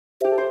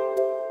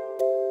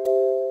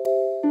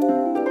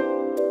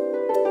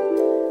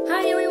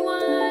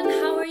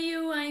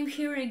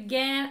here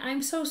again.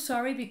 I'm so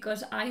sorry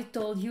because I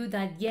told you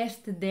that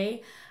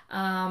yesterday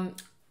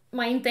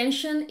my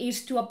intention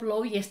is to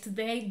upload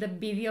yesterday the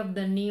video of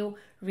the new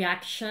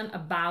reaction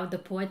about The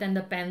Poet and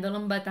the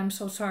Pendulum, but I'm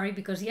so sorry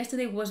because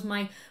yesterday was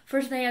my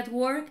first day at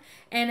work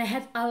and I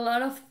had a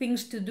lot of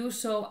things to do,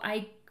 so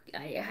I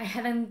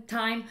hadn't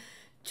time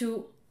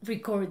to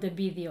record the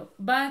video.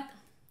 But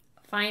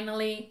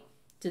finally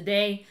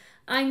today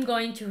I'm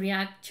going to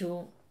react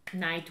to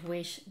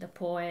Nightwish, The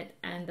Poet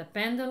and the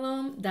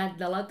Pendulum. That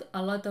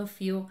a lot of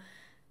you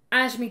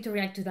asked me to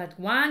react to that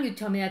one. You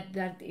told me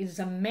that is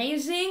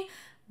amazing,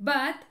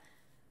 but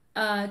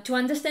to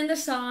understand the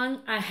song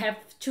I have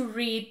to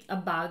read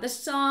about the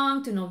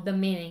song to know the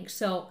meaning.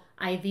 So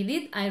I did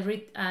it.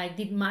 I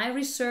did my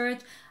research.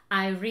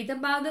 I read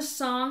about the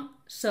song,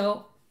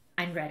 so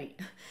I'm ready.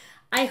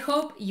 I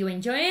hope you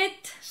enjoy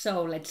it.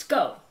 So let's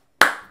go.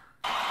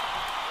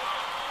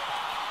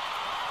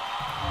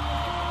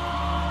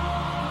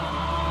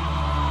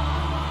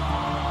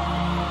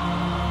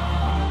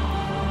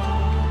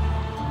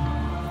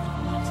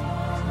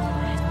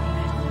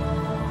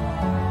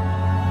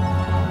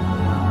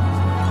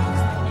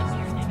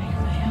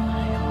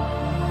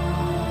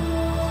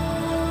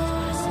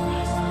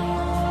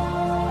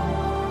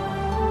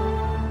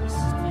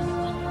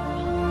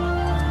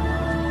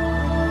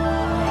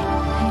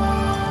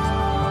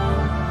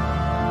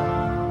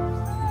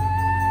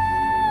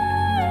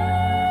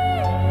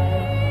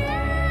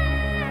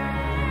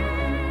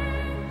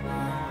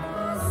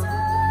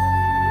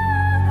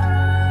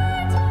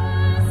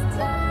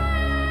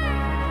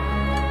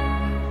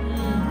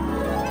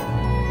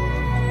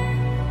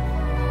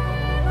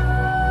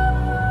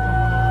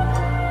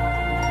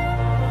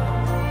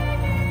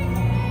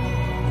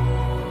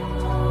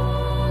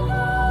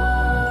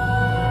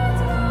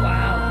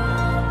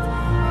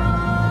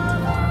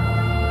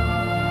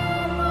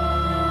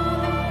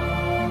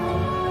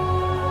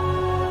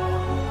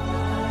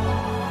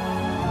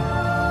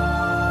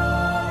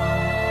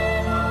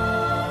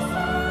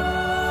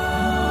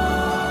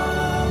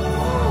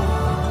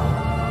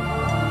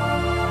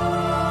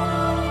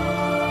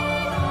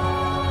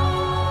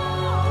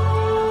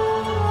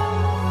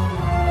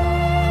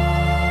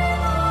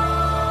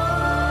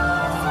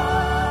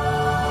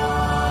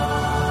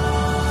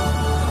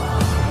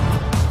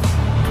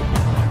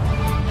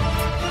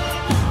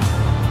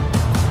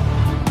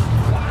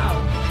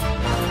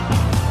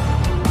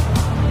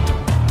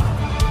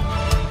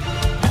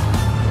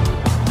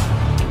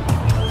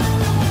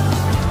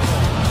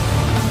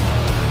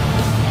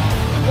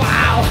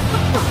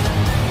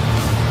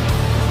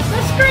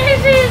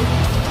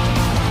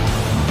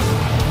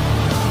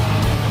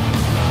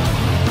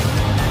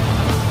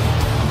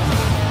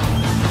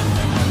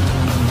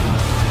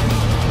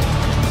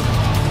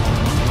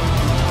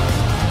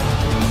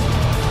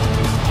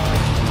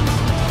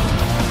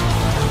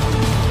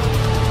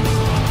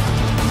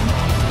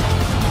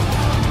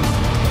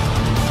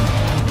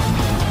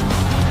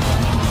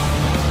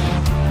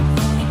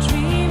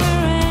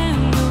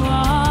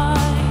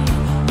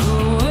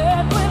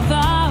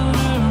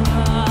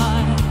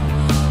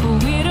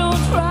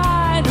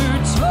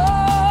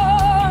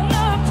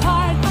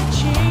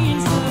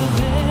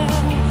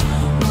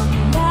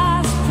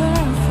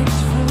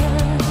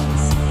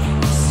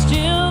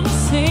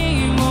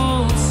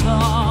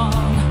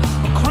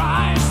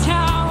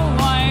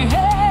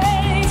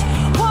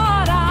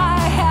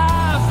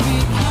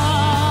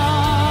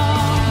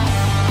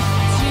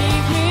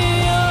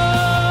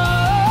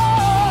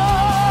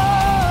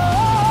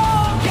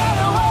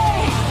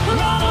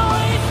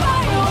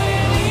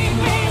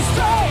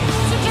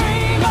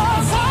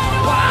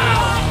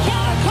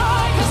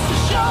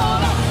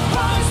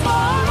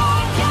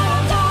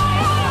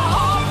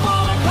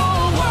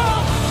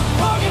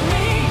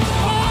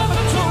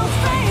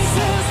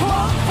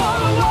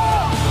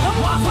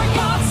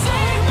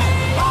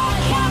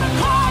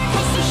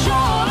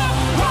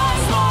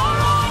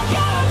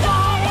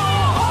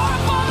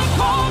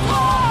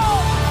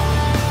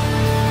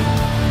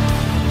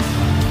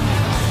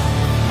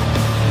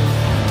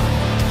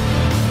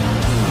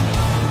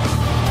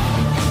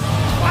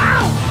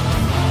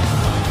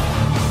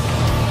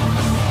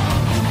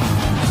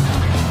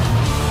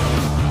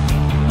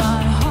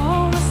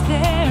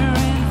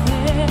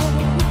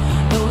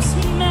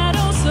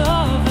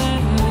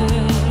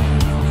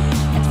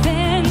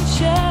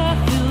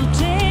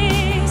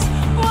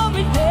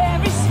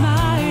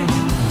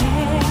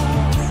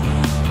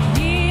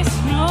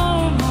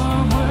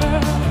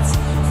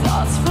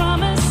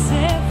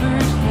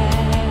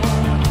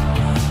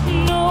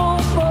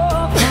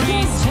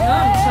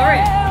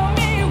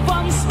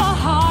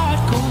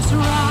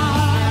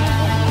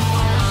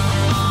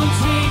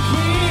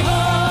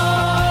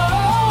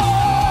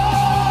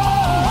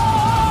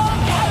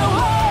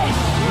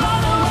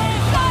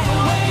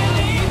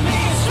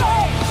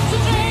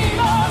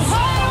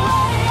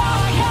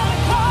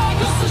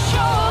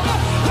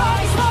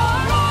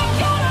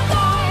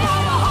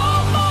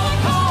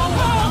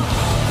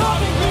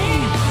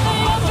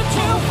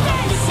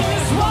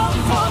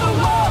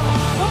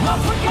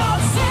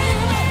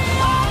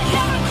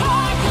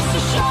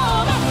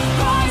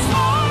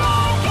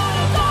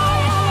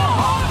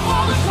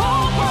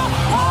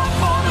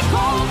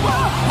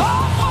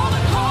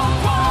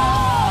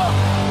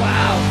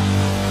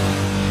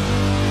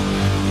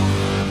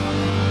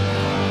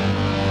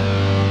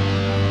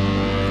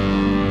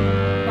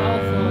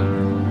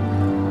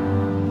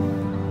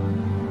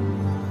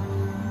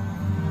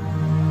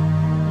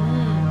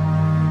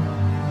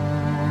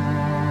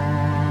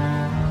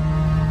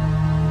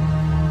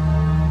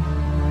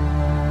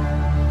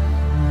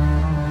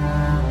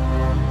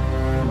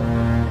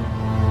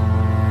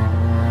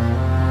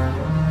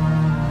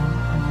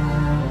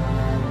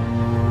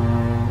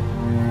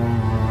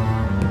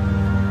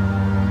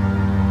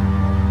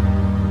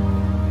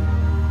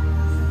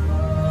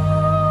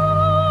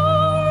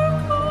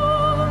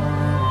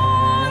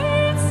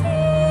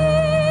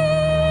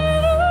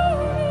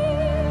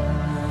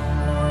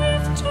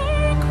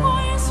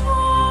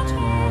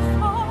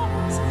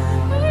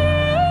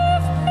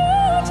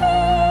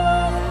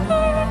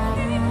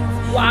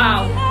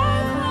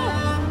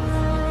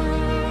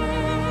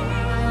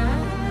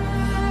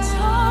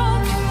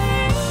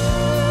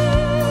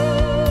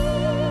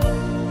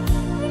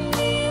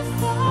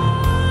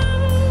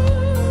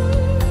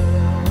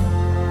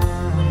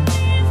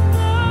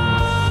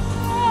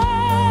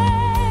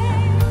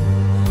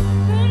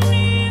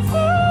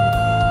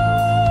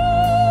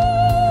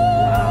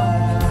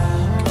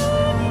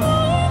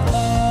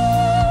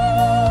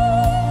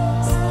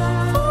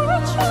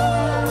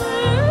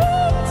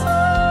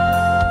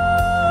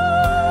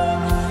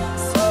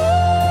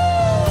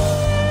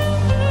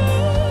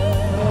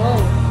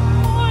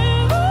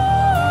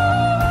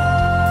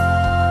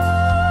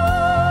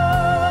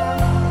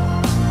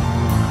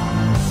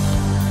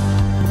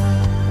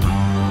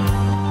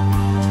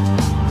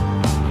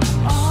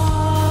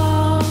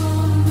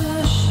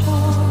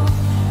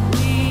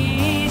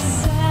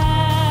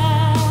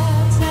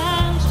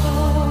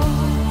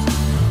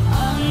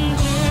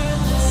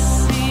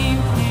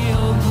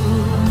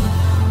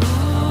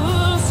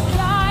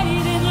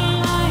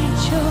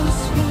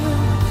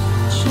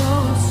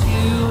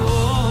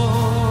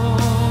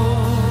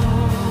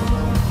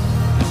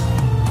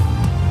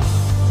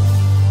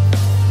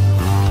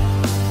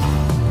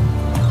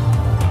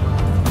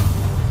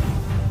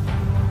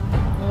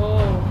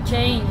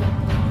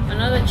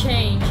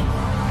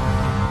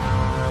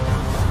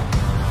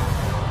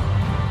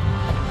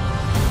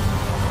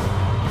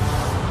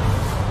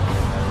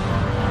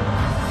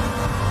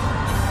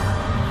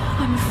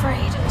 I'm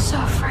afraid, so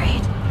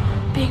afraid,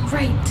 being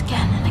raped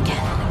again and again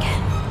and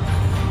again.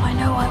 I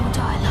know I will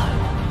die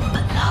alone,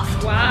 but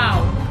loved.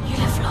 Wow. You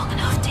live long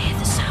enough to hear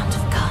the sound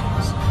of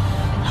guns,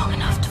 long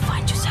enough to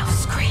find yourself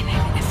screaming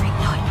every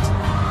night,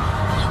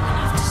 long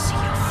enough to see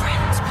your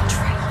friends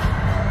betray you.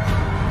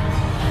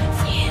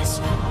 For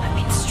years, I've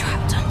been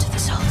strapped onto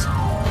this altar.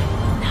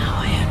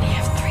 Now I only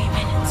have 3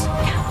 minutes,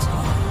 counting.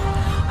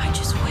 I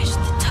just wish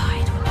the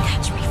tide would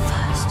catch me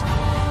first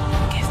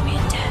and give me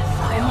a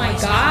death I Oh my always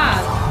God.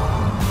 longed for.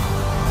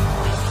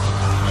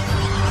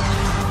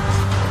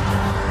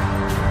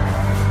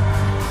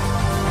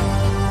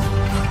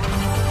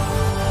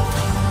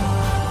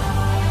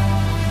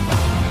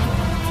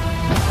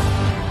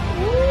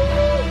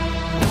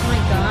 Oh my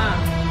God.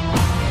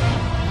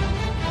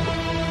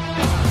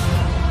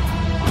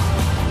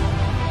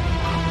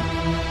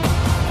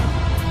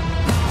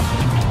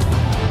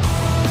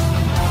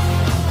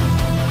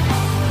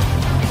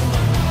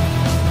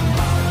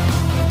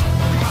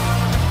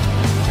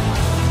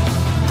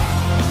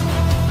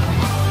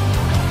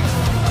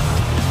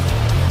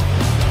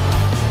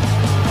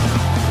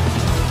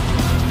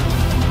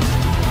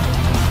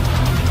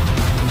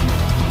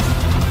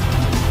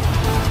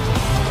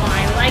 Oh,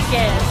 I like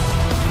it.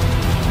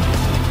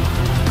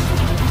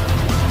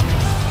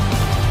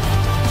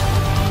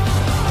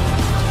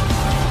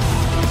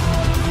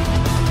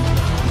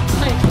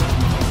 Like,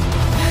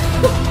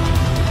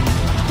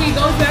 he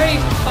goes very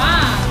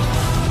fast.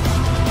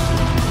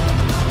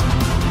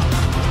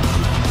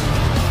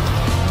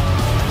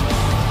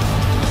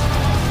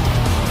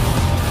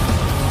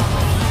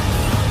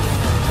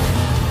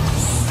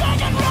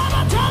 Second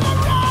rubber to the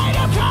right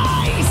of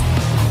Christ,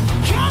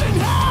 cutting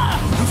her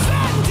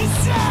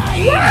fantasy.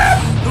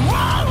 The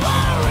world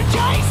will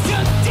rejoice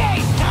today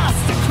as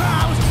the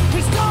crowd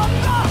is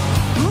gonna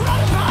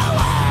run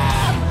power.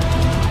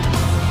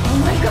 Oh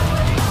my God.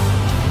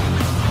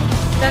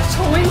 That's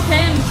so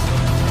intense.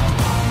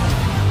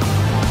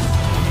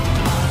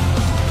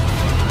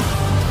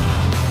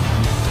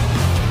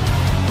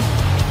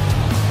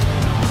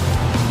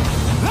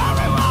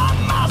 Everyone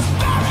must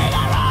bury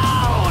their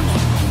own.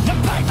 The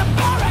pain, the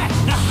bury,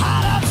 the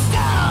heart of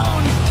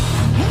stone.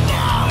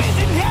 Now he's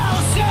in hell,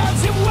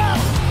 serves him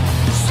well.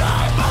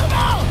 Save the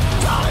bell,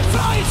 calling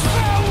for his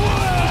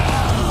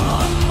farewell.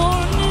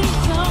 Morning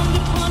dawned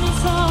upon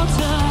his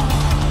altar.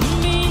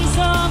 Means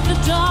of the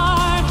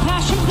dark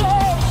passion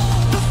play,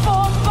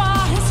 performed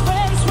by his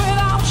friends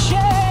without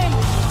shame.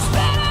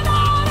 Spinning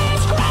on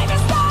his grave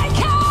as they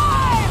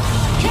came.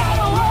 Get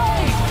away,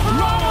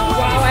 run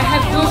away. Wow, I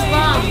have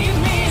goosebumps. Leave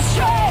me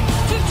straight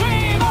to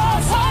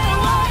dreamers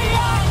hideaway.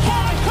 I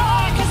can't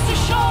cry 'cause the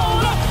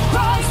shoulder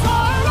cries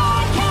for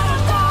I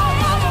can't die.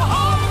 I go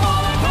home for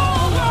the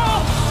cold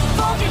world.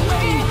 Forgive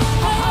me,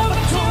 I have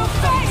but two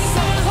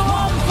faces,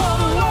 one for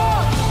the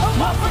world, and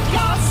one for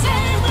God.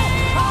 Save me.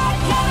 I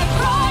can't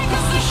cry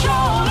 'cause the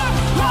shoulder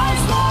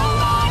cries for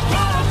I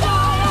can't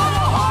die. I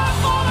go home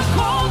for the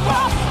cold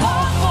world,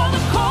 home for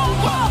the cold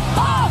world,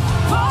 home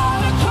for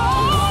the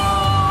cold.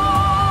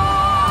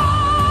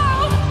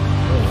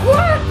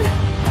 What?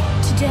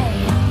 Today,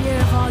 in the year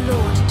of our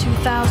Lord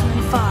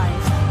 2005,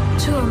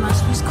 two of us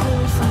was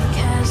called from the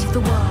cares of the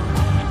world.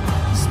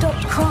 He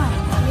stopped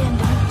crying at the end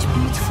of each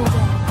beautiful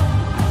day.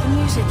 The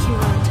music he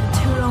wrote had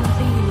too long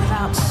been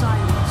without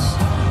silence.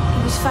 He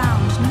was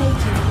found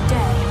naked and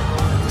dead,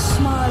 with a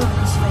smile on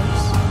his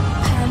face, a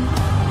pen,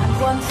 and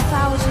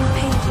 1,000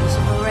 pages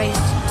of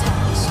erased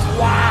text.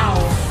 Wow.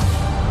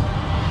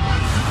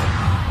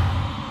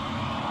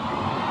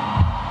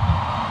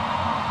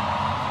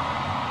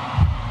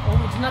 Oh,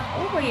 it's not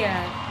over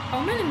yet. How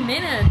many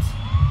minutes?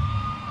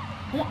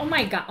 Oh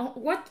my God. Oh,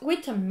 what?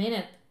 Wait a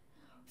minute.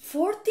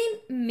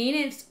 14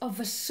 minutes of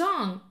a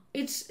song.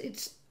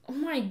 It's oh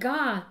my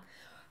God.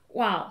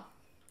 Wow.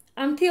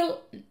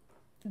 Until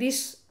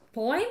this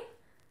point,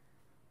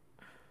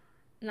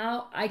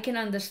 now I can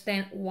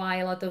understand why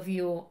a lot of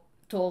you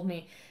told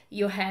me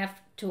you have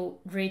to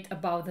read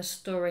about the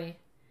story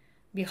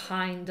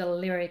behind the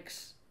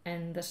lyrics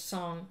and the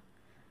song.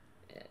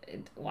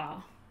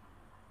 Wow.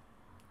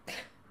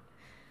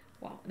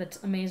 Wow, that's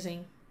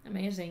amazing.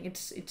 Amazing.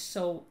 It's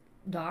so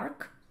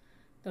dark.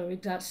 The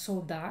lyrics are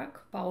so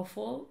dark,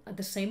 powerful at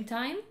the same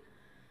time.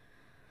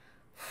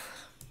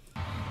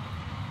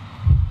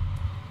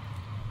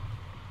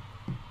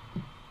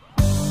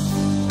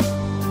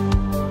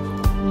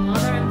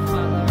 Mother and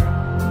father.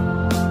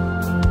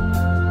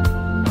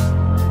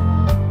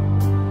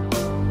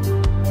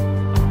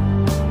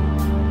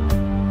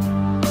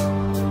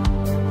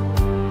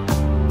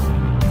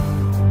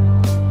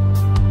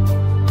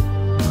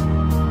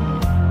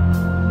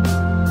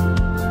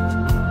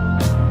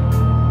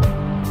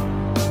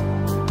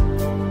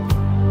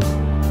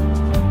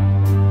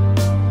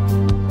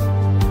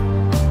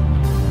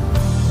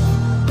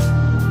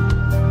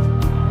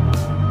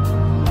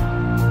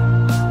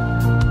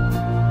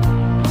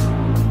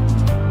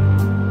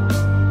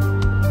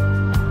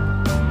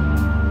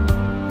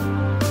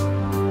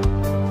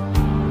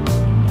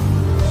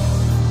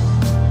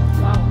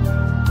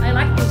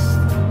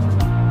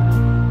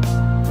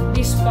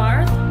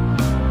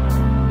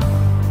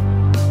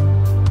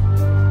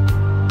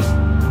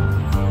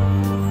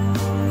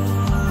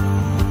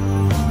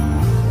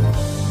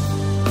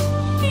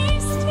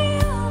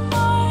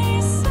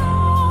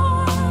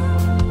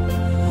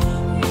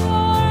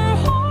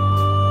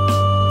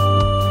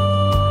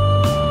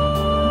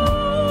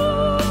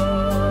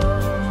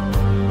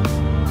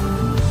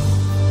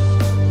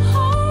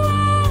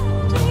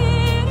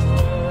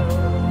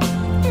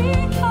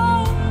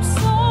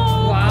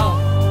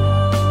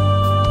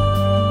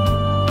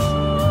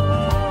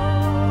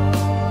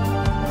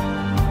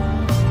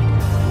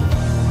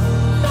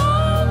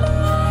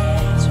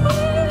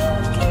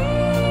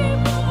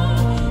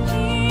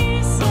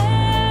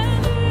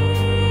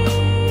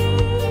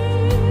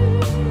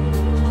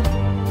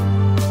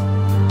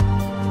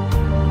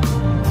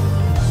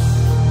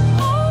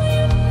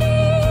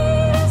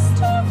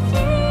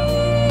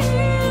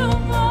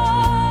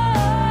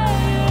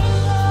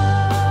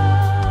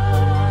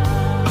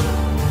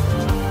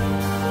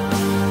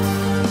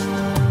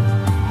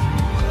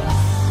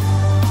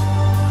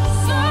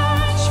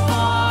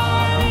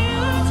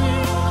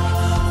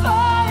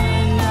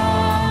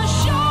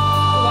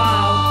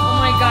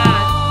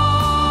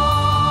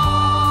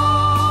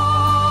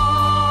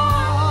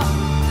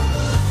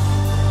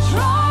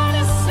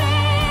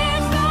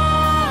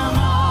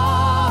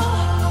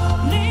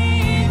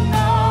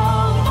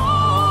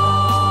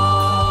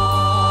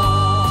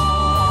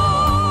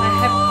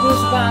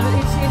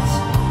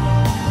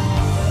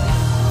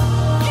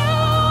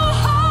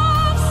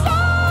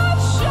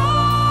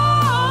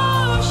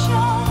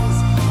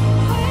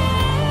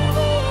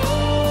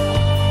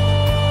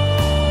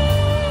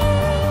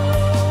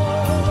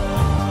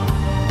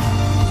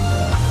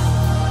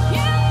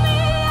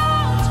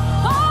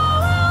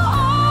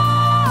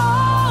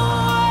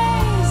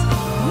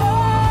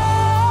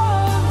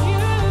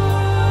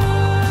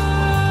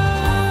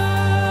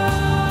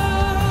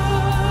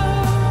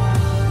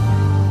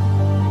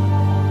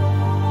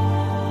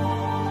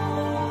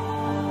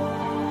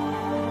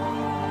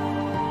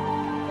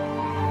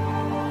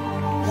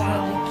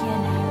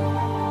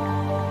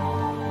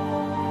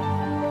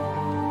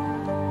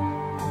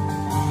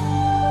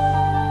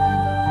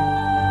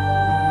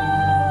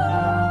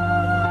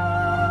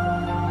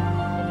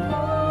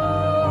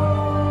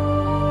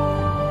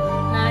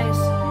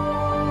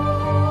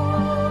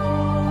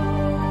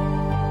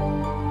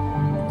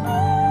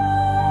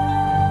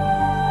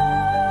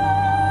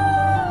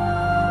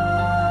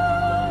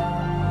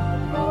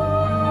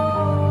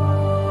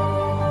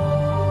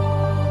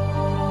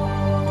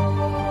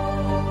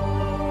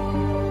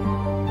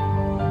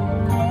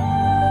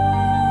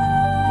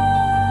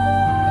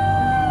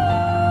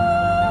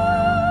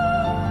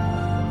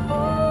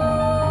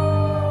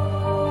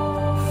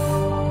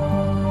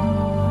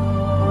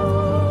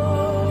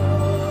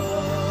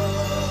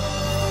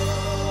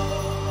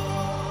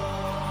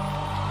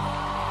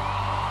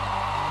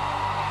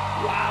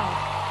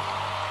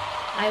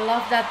 I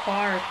love that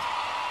part.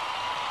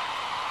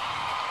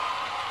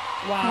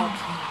 Wow.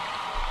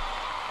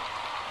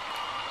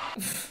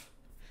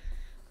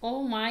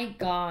 Oh my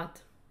God.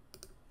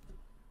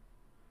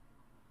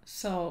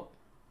 So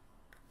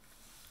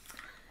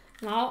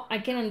now I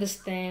can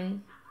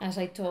understand, as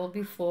I told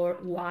before,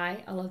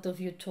 why a lot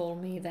of you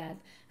told me that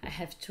I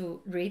have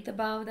to read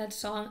about that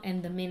song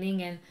and the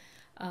meaning and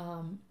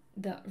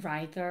the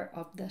writer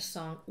of the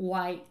song,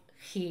 why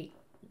he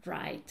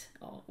write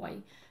or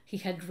why he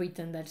had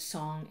written that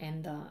song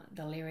and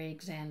the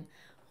lyrics, and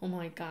oh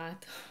my God.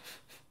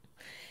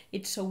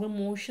 It's so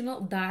emotional,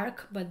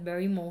 dark but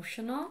very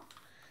emotional,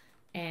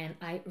 and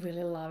I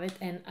really love it.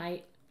 And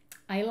I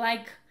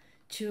like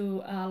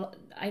to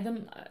I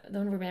don't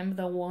remember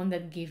the one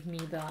that gave me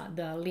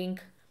the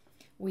link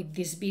with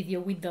this video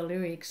with the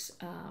lyrics,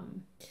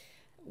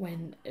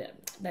 when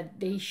that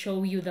they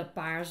show you the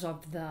parts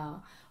of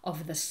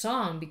the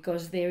song,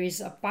 because there is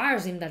a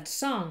parts in that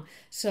song.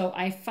 So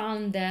I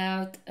found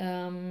out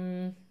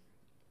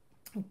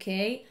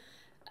okay,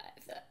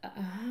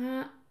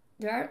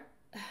 there are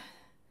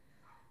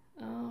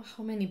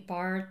how many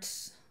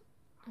parts?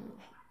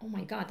 Oh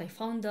my God, I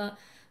found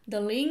the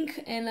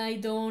link and I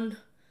don't.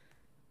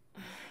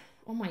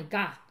 Oh my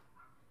God.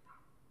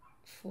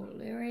 For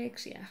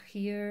lyrics, yeah,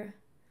 here.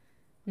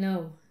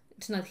 No,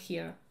 it's not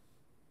here.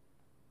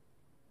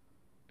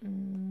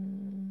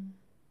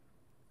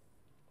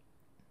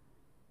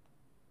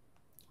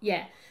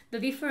 Yeah, the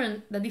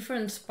different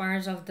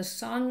parts of the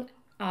song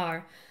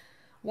are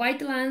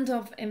White Land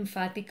of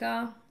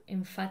Emphatica, I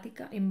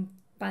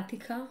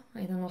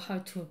don't know how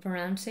to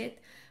pronounce it,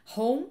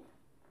 Home,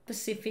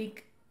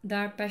 Pacific,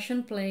 Dark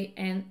Passion Play,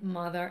 and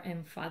Mother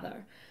and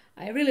Father.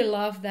 I really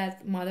love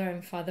that Mother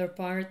and Father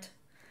part,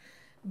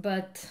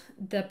 but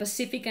the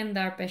Pacific and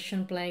Dark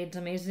Passion Play, it's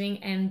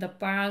amazing, and the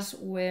parts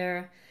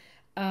where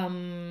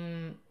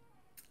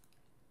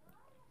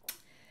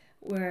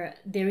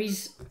there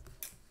is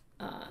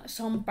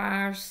some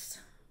parts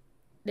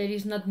there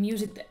is not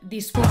music.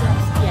 This part,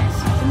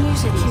 yes, The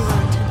music you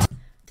wrote.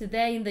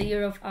 today in the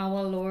year of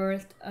our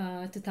Lord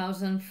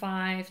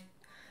 2005,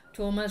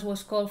 Thomas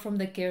was called from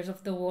the cares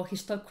of the world. He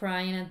stopped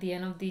crying at the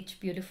end of each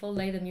beautiful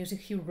day. The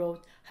music he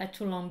wrote had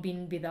too long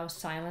been without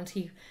silence.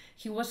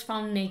 He was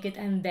found naked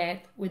and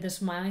dead, with a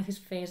smile on his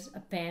face,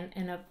 a pen,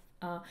 and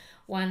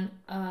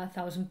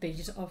 1,000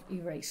 pages of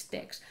erased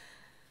text.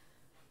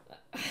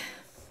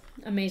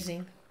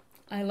 Amazing.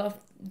 I love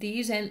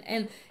these,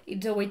 and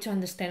it's a way to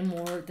understand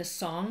more the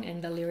song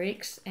and the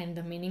lyrics and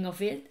the meaning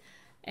of it.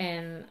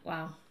 And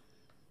wow,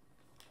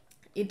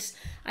 it's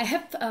I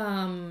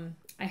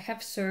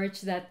have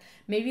searched that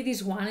maybe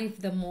this one is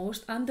the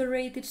most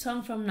underrated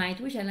song from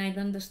Nightwish, and I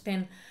don't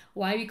understand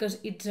why, because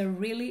it's a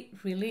really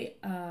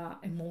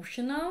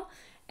emotional,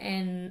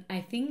 and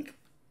I think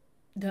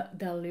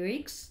the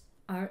lyrics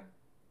are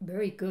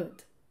very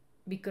good,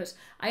 because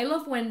I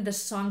love when the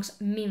songs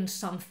mean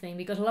something,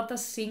 because a lot of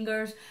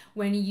singers,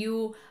 when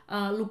you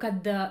look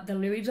at the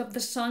lyrics of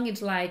the song,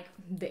 it's like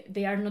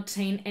they are not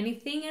saying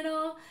anything at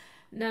all,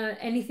 no,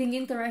 anything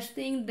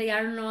interesting. They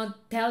are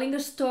not telling a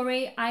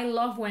story. I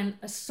love when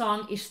a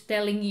song is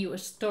telling you a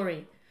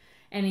story,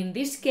 and in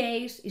this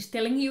case, it's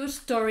telling you a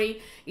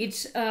story.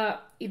 It's a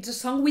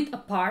song with a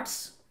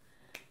parts,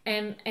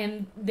 and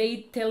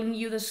they telling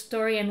you the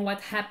story and what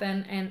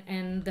happened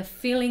and the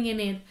feeling in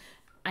it.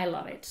 I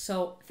love it.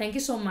 So thank you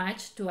so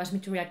much to ask me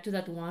to react to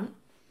that one,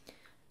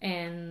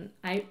 and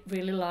I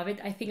really love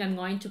it. I think I'm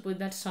going to put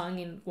that song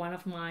in one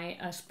of my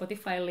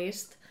Spotify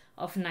list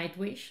of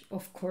Nightwish.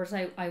 Of course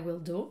I will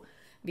do,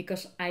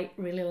 because I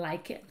really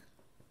like it.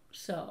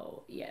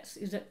 So yes,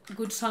 it's a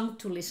good song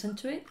to listen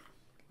to it.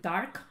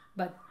 Dark,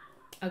 but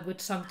a good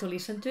song to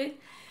listen to it.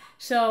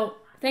 So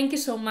thank you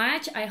so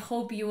much. I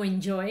hope you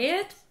enjoy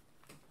it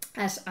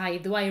as I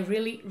do. I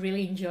really,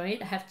 really enjoy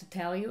it. I have to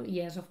tell you,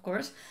 yes, of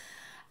course.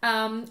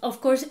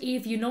 Of course,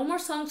 if you know more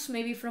songs,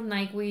 maybe from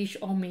Nightwish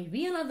or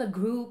maybe another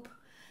group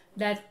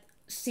that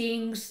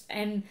sings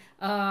and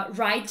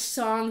writes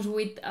songs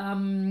with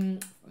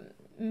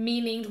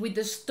meanings, with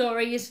the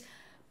stories,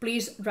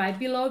 please write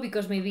below,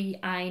 because maybe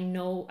I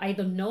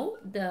don't know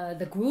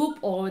the group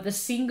or the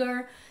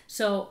singer.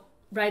 So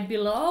write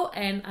below,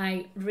 and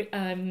I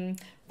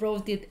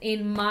wrote it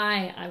in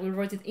my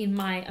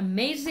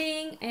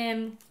amazing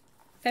and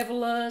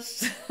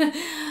fabulous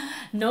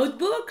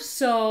notebook.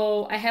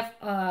 So I have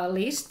a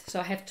list, so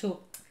I have to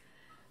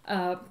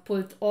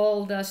put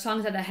all the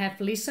songs that I have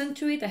listened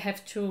to it. I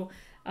have to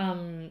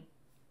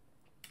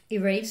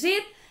erase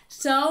it.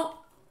 So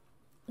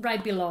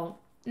right below.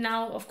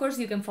 Now, of course,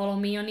 you can follow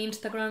me on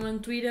Instagram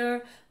and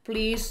Twitter.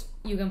 Please,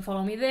 you can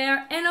follow me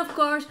there. And of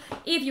course,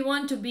 if you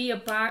want to be a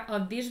part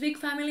of this big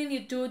family in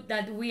YouTube,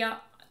 that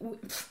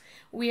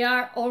we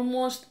are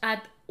almost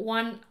at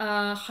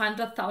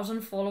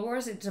 100,000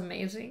 followers. It's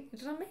amazing.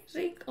 It's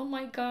amazing. Oh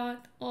my god.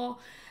 Oh,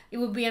 it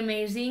would be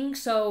amazing.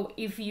 So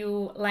if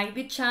you like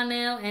the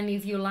channel, and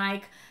if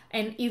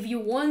you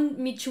want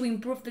me to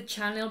improve the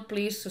channel,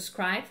 please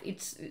subscribe.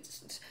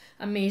 It's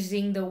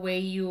amazing the way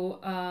you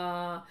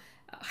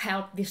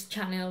help this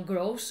channel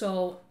grow.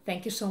 So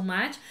thank you so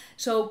much.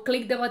 So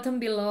click the button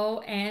below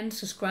and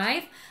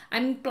subscribe.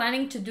 I'm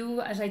planning to do,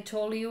 as I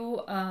told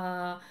you,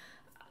 a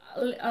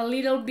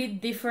little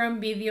bit different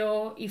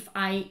video if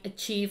I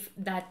achieve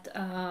that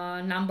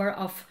number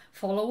of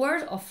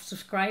followers, of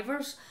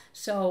subscribers.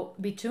 So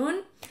be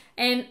tuned,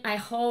 and I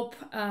hope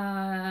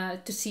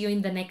to see you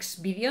in the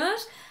next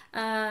videos.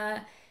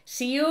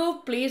 See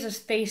you. Please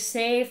stay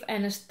safe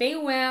and stay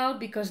well,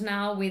 because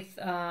now with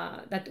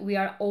that we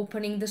are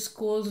opening the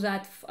schools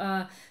at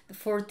the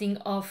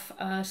 14th of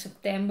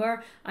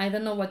September, I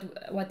don't know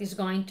what is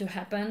going to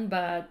happen,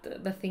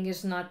 but the thing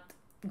is not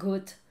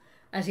good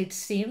as it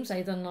seems.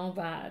 I don't know,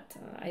 but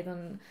I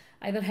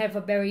don't have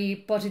a very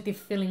positive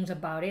feelings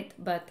about it,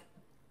 but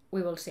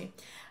we will see.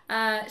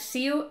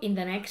 See you in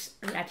the next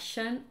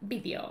reaction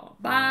video.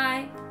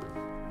 Bye.